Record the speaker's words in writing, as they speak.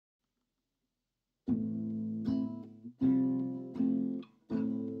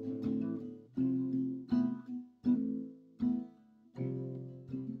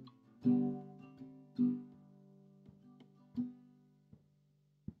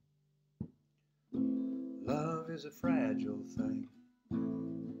is a fragile thing,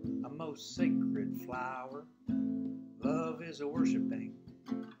 a most sacred flower. Love is a worshiping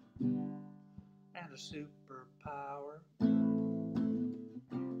and a superpower.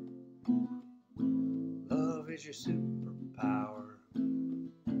 Love is your superpower.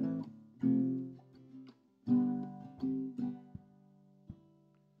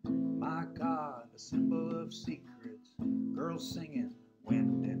 My God, a symbol of secrets, girls singing,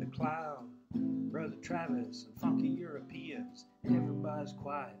 wind in a cloud, Brother Travis and funky Europeans, everybody's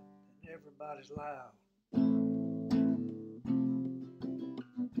quiet and everybody's loud.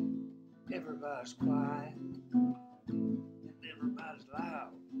 Everybody's quiet and everybody's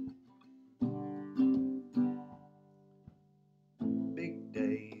loud. Big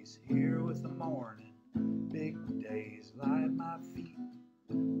days here with the morning, big days lie at my feet.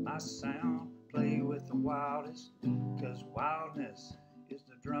 My sound play with the wildest, 'cause wildness is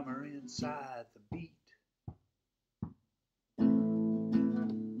the drummer inside the beat.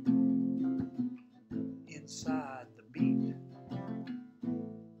 Inside the beat.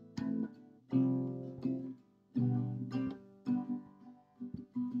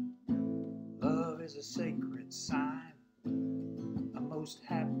 Love is a sacred sign, a most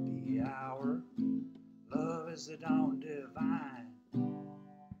happy hour. Love is the dawn divine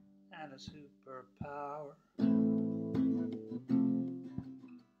and a superpower.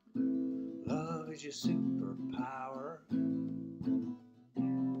 Love is your superpower.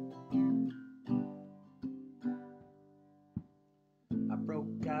 I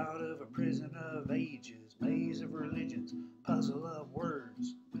broke out of a prison of ages, maze of religions, puzzle of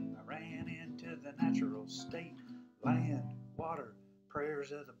words. I ran into the natural state, land, water,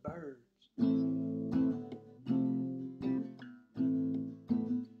 prayers of the birds.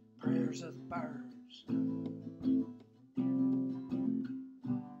 Prayers of the birds.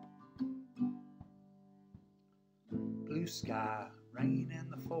 Blue sky, rain in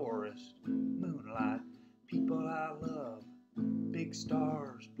the forest, moonlight, people I love. Big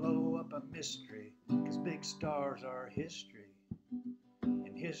stars blow up a mystery, 'cause big stars are history.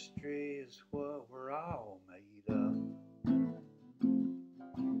 And history is what we're all made of.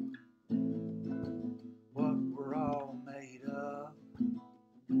 What we're all made of.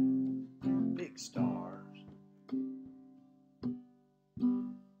 Big stars.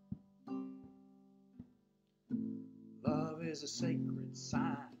 Love is a sacred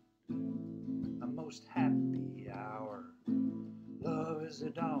sign, a most happy hour. Love is the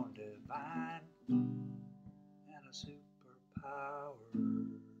dawn divine and a superpower.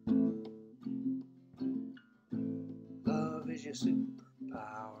 Love is your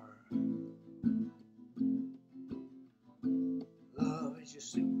superpower. Love is your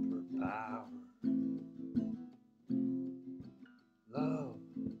superpower. Love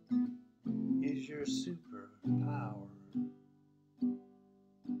is your superpower.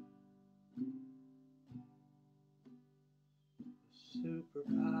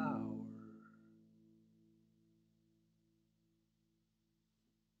 Superpower.